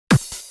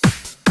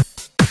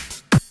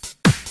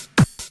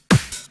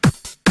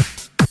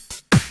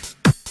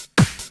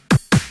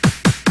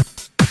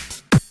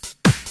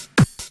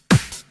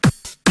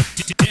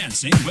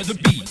Dancing with the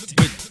beat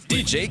with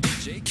DJ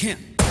Ken.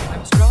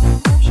 I'm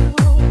strong, sure,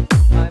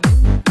 I'm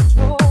in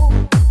control,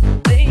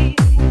 lazy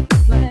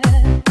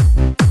plan.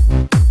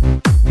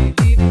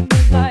 Believe in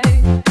the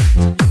life,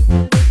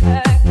 to the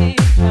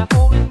package I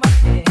hold in my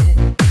hand.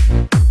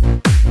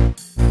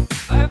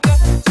 I've got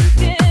to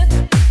get,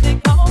 they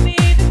call me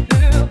the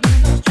girl who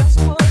knows just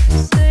what to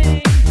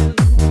say and do.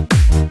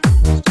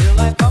 Still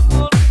I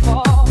fumble and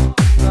fall,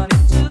 run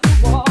into the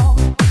wall.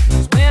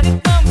 'Cause when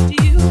it comes to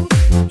you,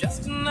 I'm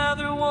just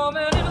another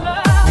woman in love.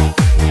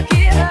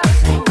 Get out of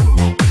school,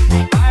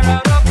 fire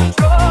out of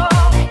control,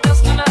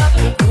 just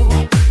another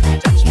fool.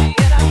 Touch me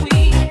and I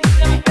weep,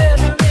 I'm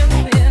better in the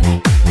wind.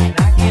 And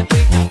I can't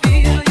wait to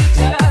feel you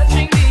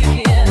touching me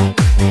again.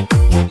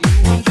 You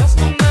are just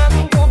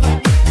another woman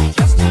in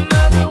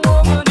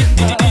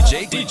love.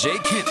 DJ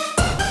Ken.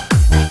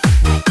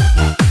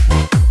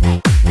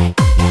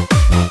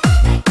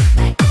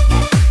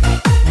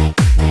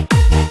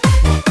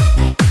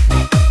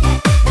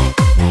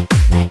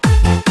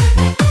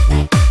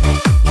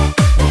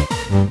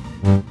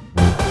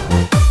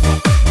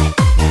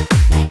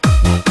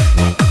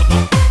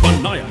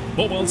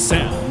 Mobile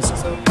sounds.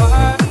 So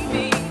pardon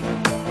me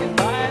if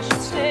I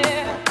should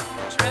stare,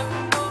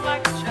 tremble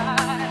like a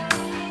child.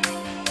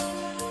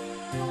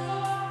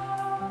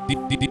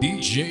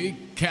 DJ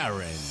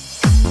Karen.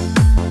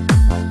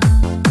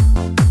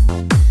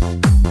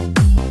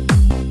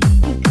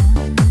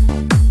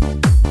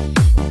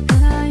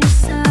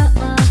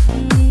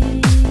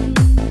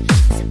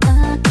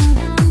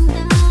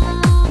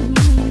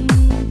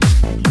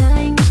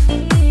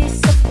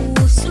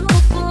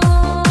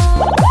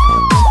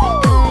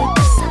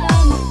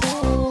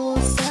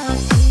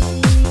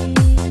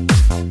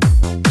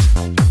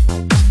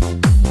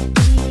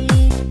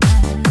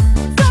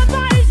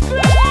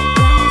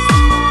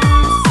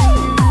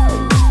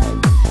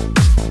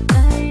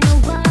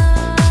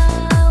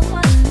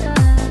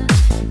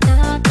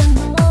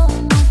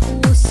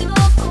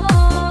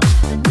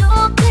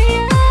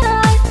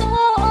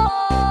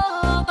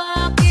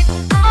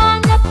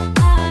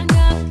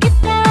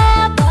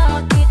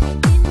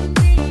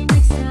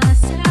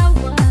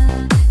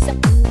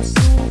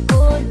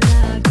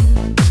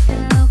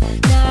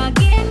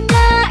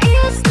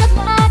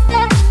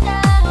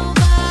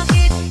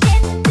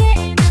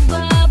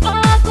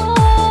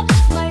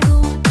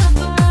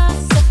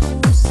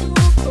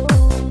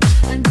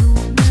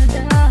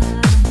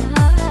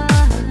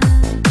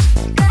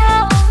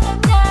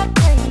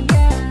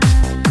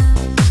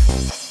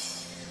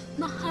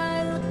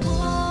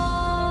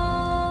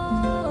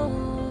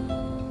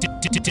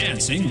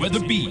 Dancing with the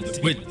beat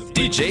with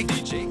DJ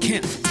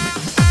Ken.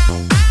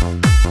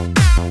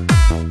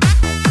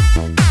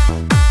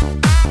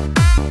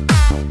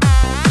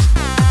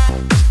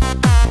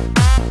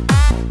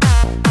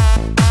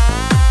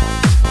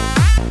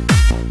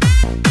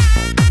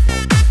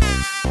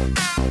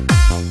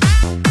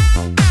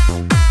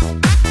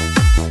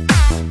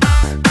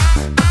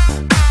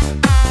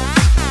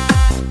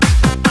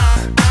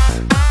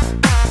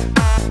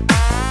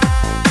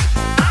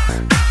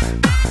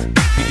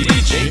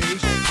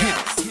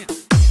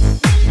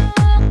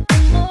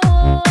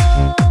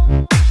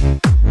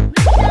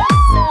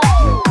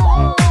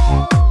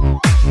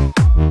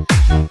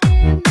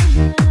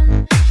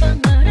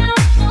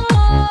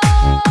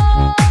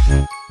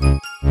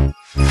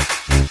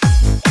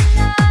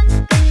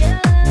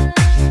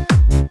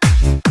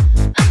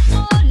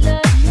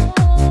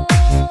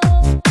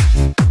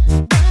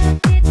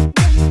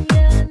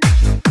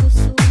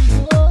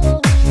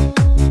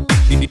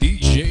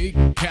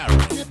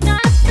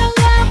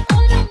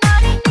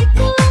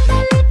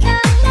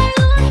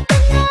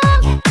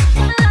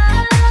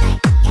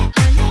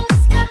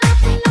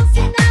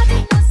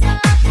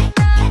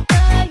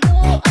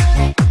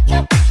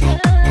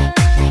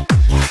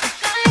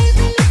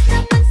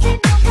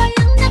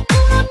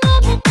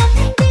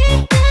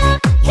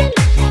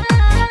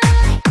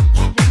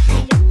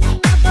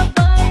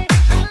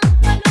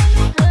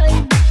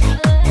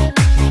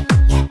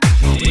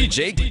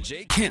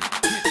 DJ Ken.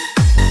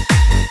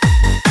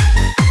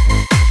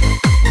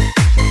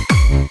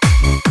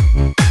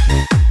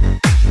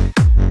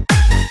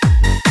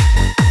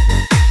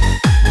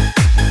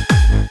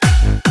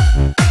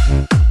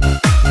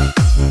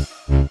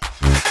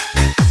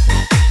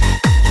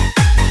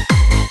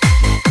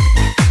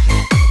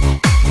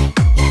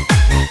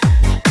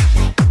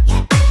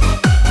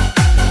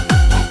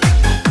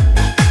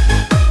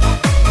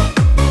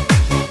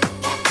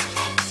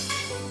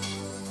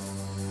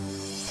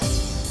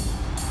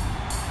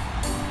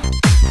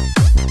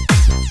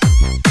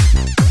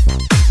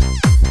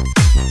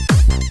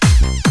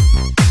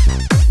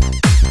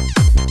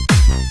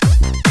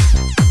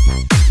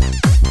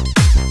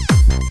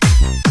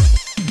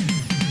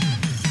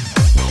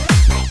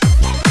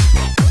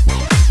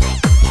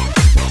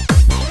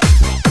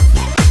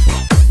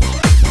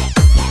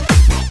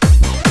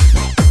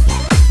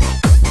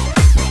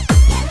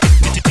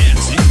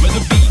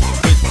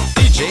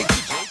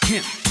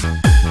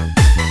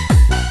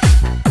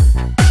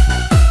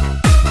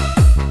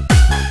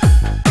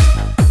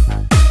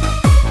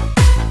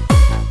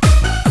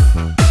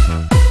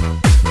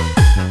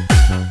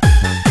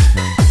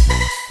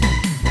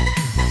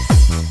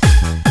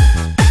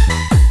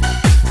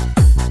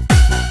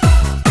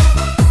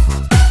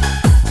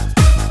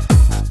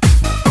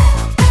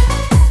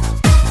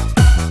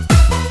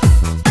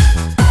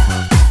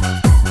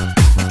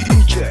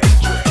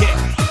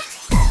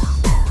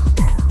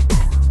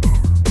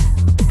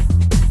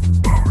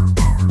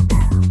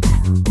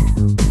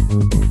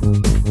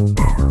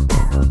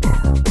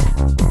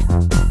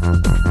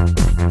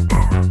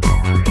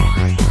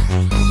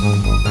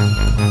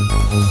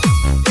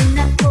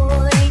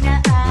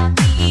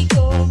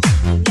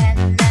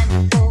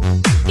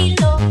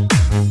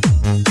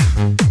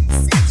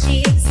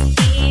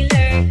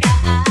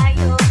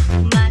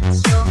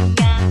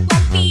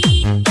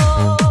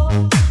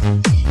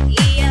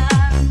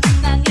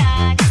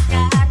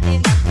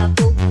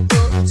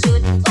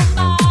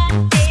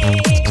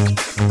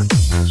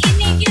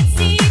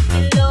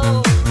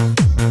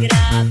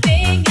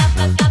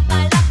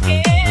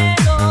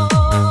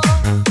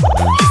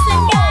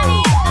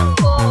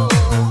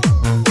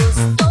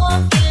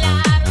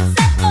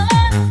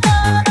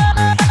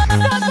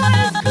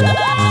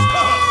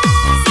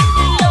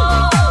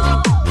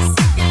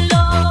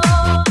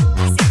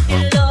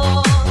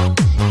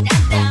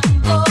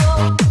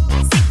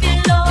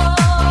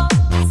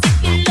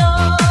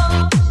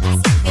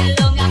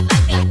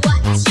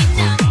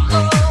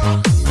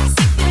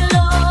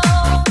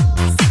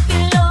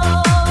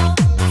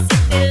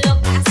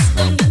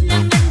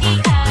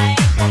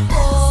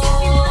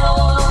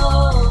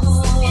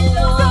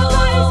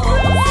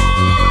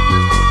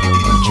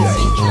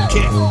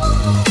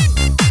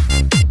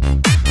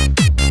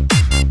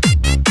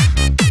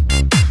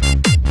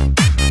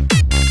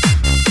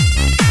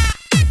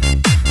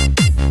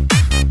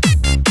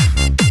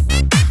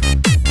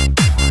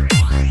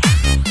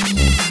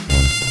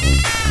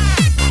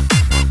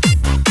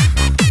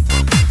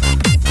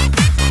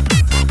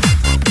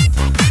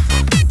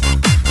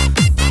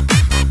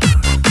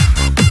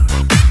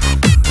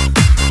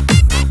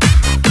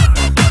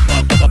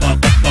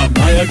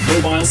 Manayag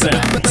Mobile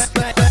Sounds.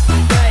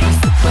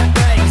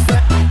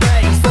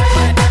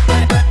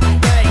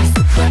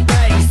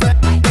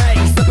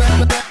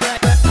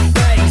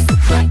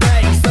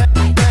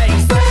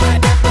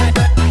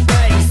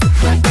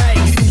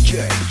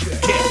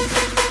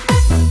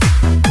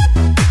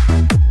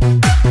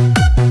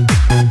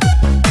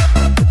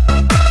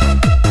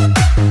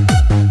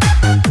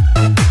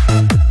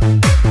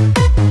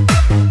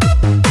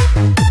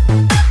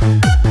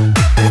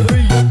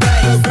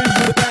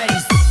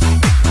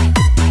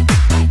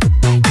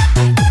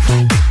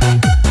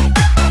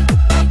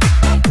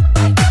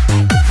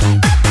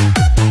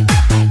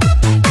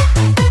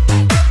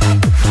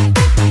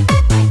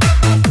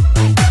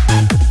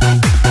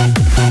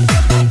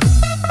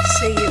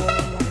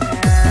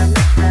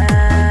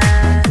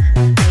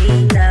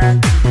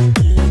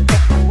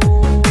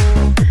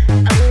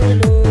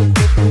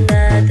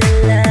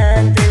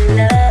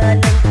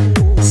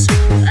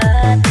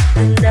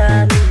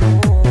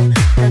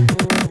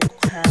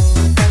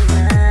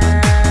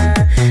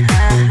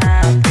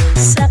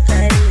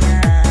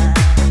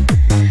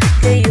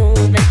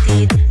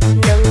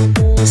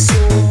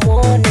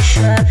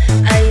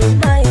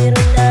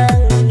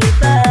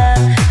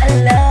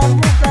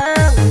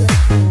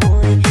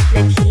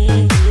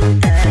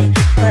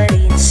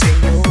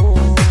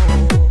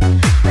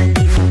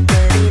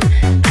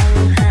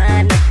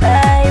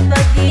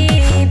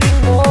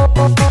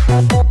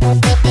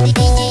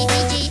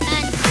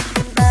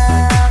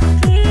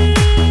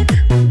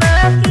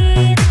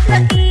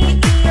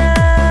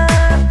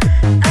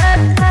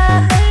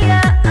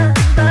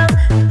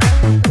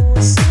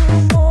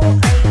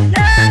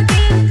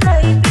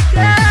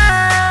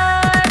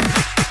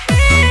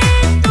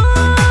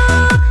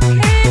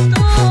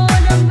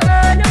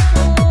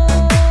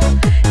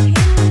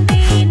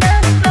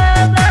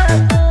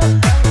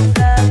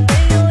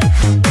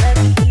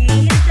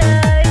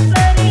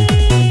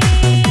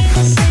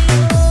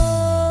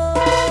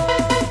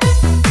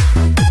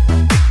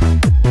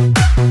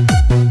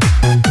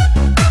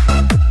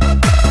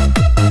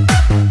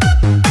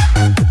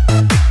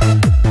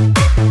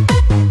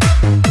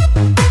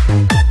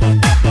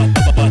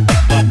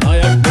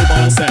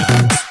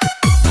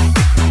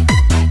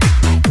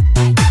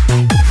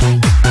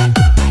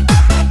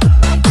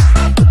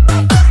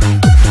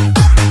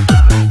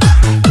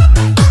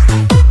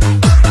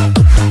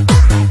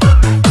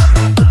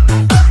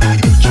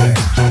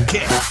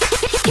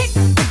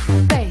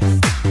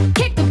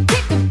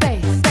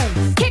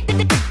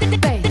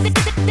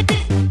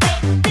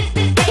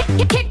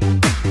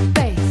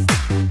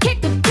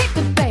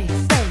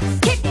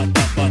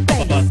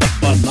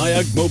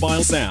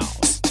 Mobile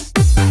Sounds.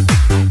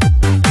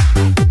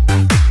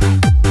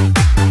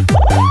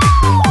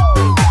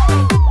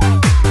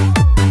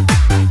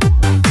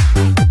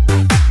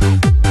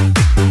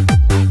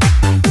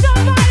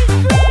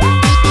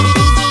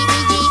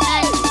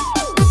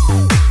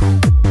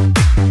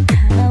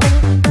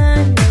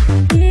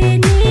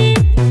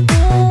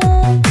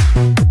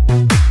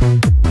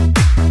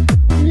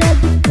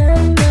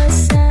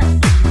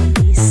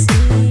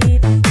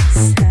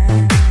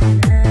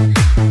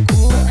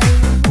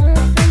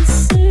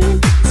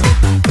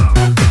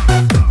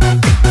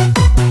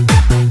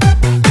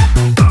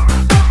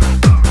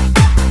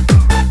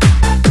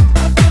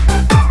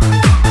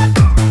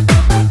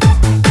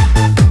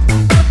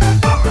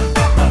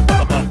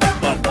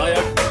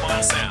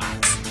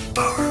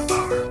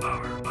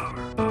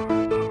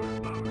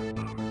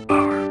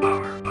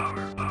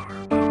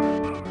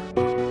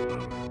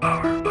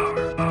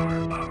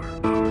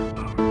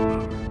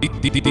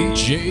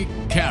 DJ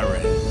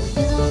Karen.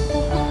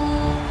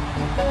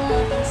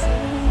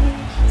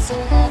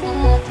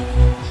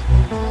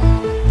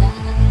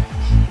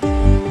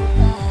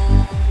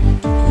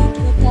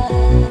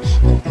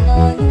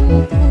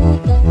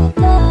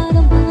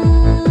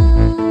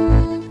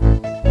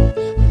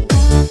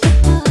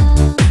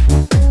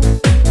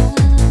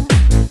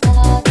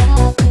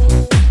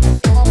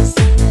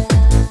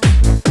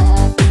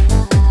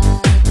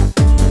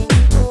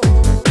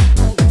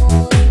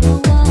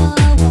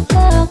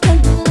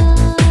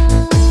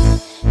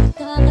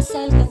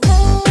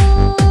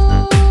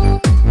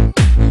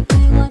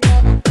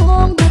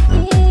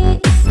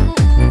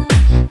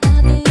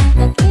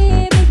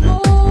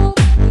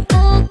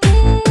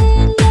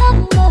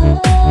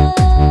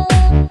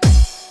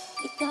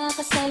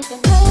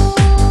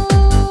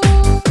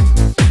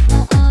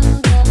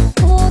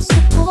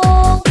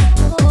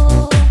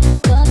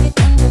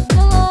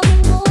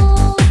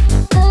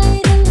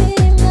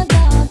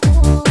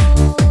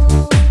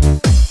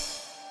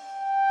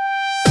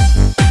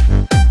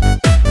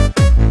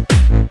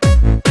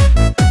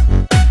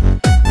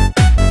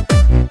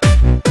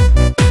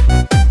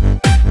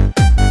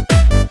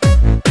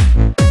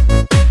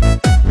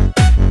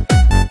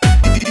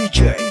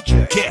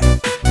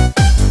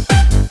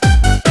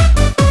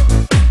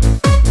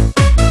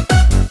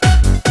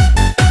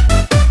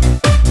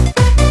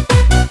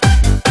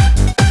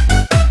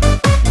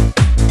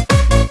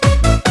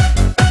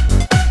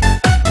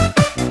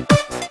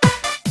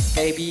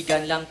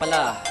 Kaibigan lang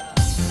pala.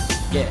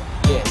 Yeah.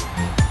 Yeah.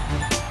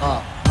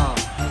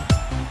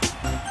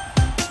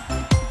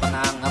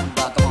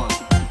 Pangangamba, come on.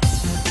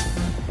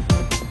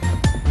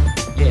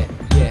 Yeah,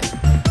 yeah.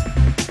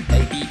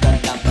 Kaibigan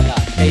lang pala.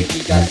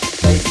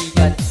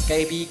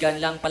 Kaibigan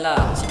lang pala.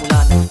 Simula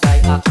na ika'y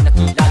aking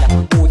nakilala.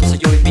 Ang puto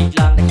sa'yo'y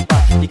biglang nag-iba.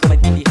 Di ko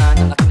maintindihan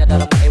ang aking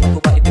nadarama. Ewan ko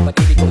ba ito'y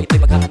pag-ibig ko, ito'y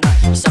maghahana.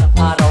 Isang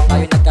araw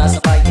tayo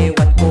nagkasabay.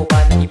 Ewan ko ba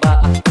na iba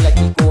aking tulad.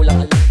 Di ko lang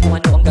alam kung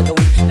ano ang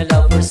gagawin. Na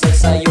lover says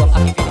sa'yo ang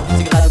aking feeling.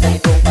 Sigurado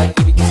ganito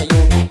pag-ibig ko sa'yo.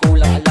 Di ko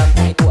lang alam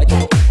kung ito ay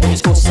totoo. O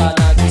Diyos ko,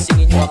 sana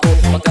gisingin niyo ako.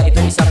 Pagka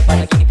ito'y isang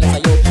panaginip lang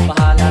sa'yo.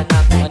 Bahala na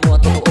kung ano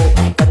ang totoo.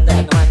 Ang ganda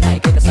lang naman na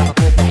ika'y kasama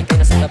ko. Pag ika'y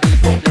nasa tabi,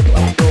 kompleto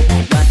ang mundo.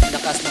 Yan,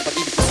 lakas ng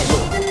pag-ibig ko sa'yo.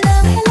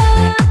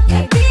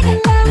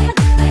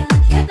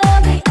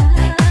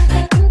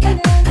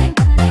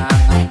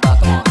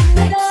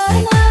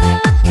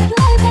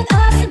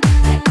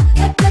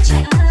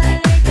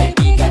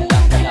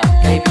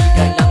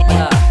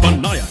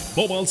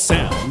 Mobile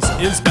Sounds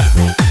is back.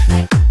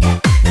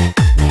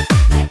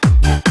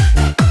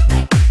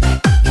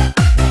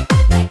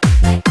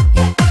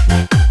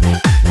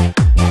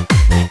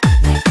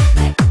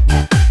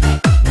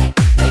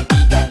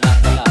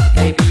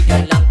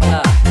 Kaibigan lang pala.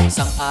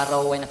 Isang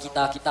araw ay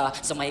nakita kita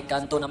sa may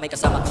kanto na may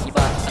kasama ang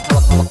iba. At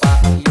hawak-hawak pa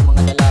ang iyong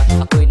mga dala.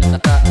 Ako'y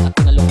nagtaka,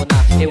 ako'y naloko na.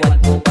 Ewan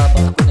ko ba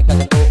ba't ako'y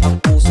nagkaganto. Ang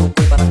puso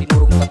ko'y parang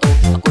tinurong na bato.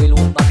 Ako'y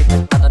lumapit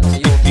at tatanong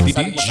sa'yo.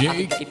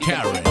 DJ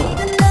Karen.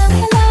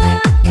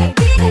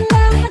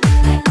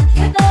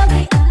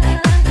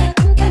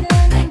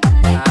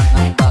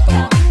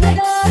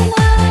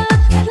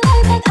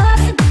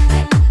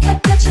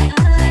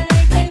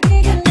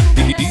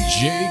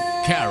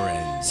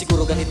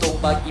 Siguro ganitong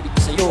pag-ibig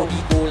ko sa'yo. Di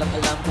ko lang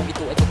alam kung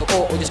ito ay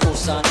totoo. O Diyos ko,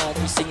 sana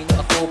gisingin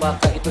niyo ako.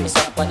 Baka ito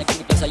isang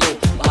panaginip lang sa'yo.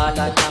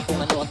 Bahala na kung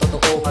ano ang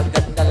totoo.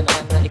 Maganda lang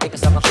naman na ika'y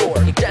kasama ko.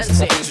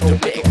 Dancing to the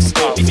mix.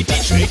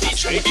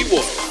 DJ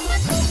B1.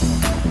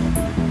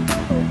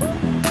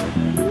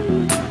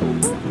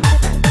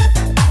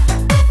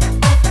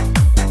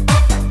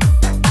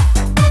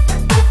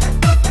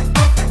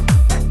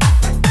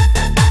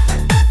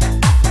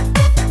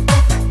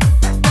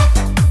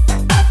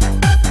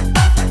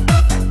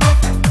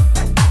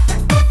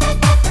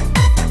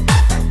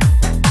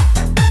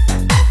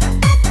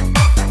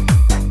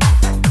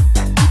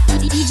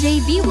 DJ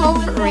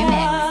B1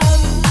 Remix.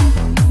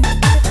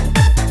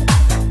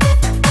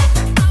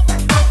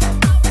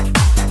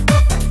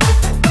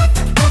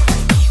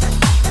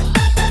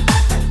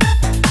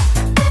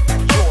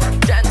 You're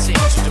dancing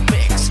to the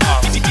mix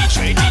of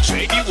DJ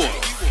B1.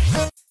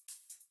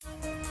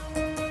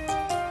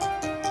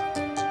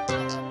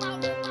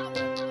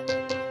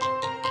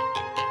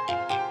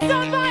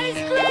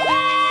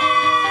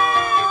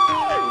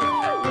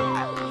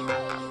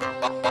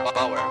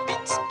 Power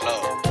beats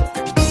flow.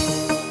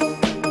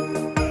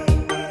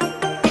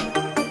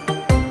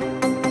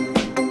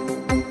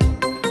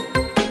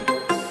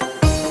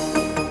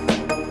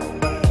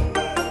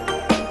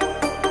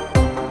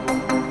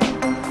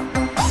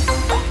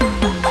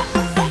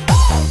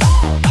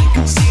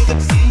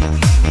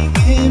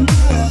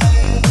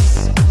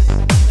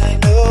 I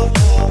know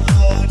how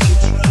hard you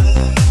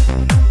try.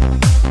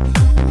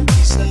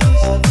 These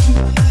are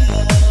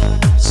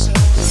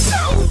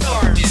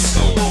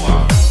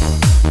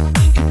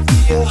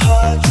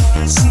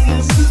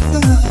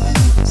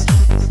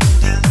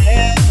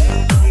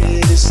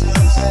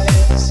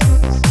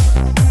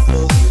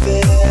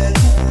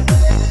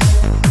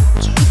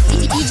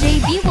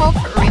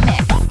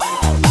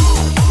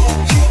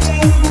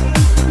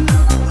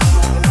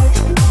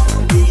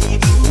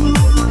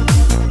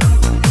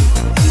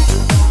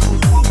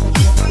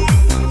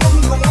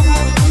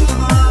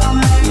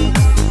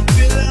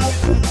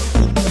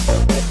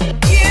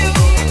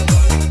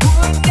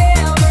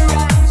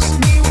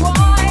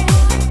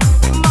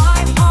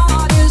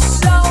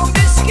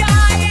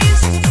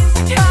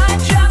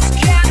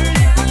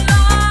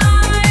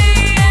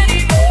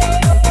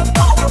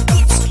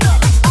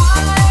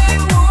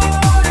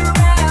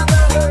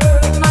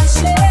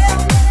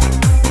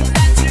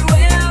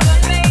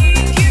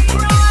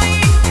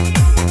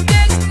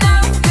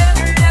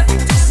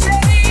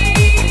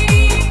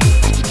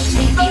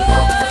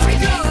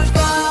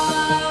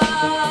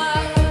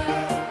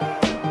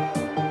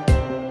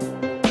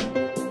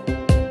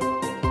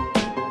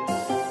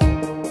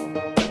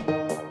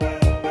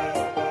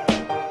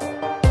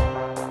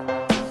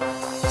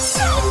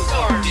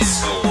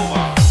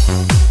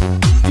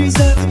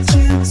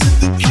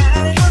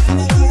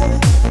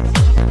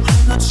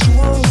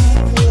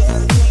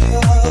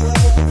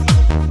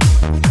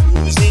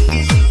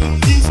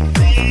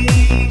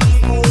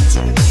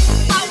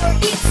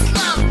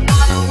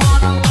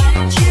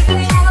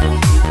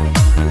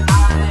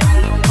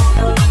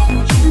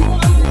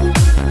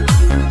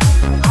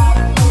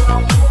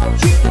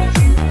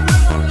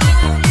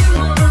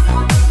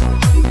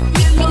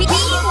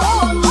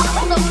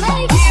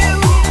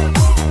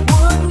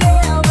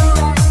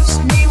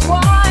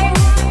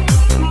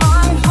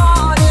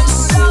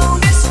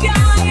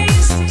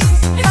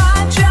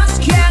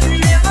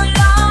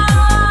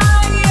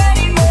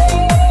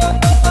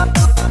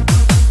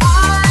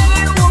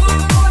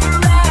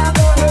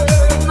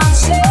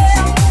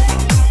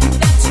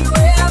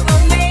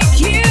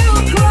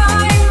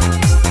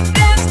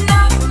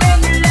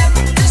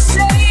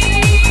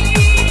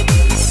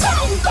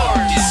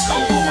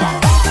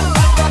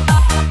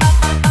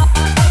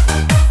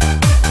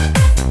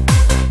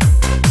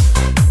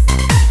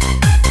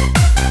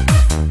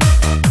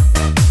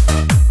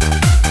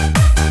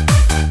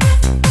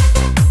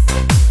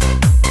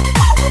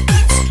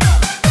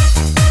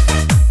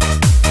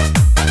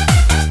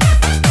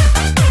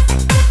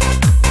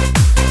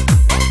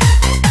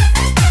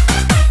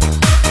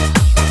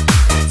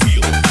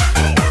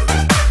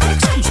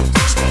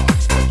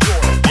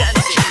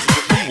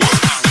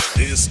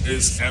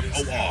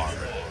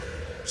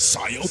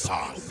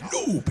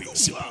Looping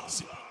sila.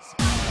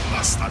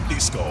 Basta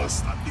disco.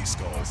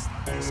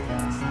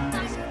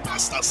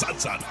 Basta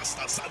salsa.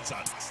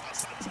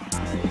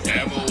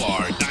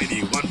 MOR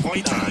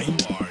 91.9.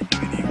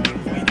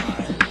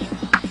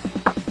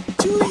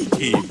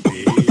 Tuiki.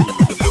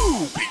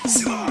 Looping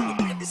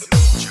sila.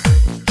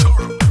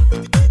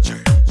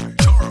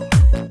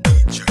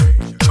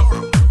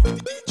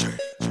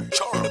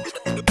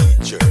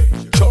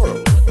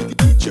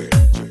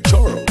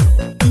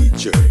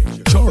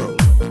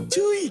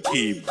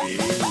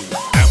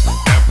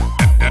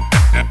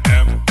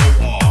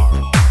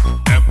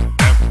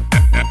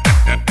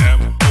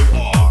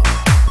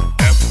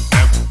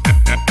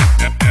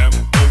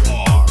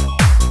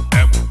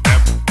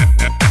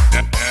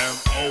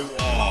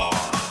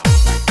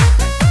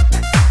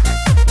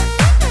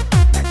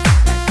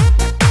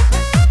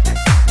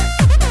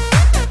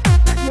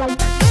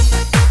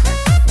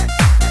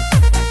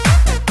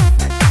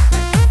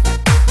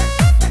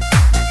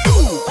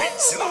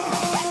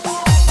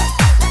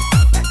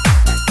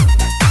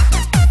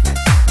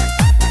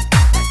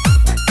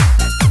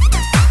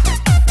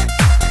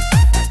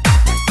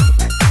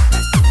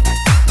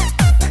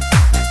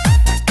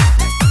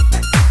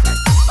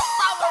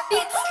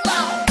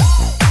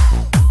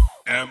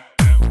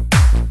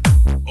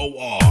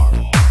 MOR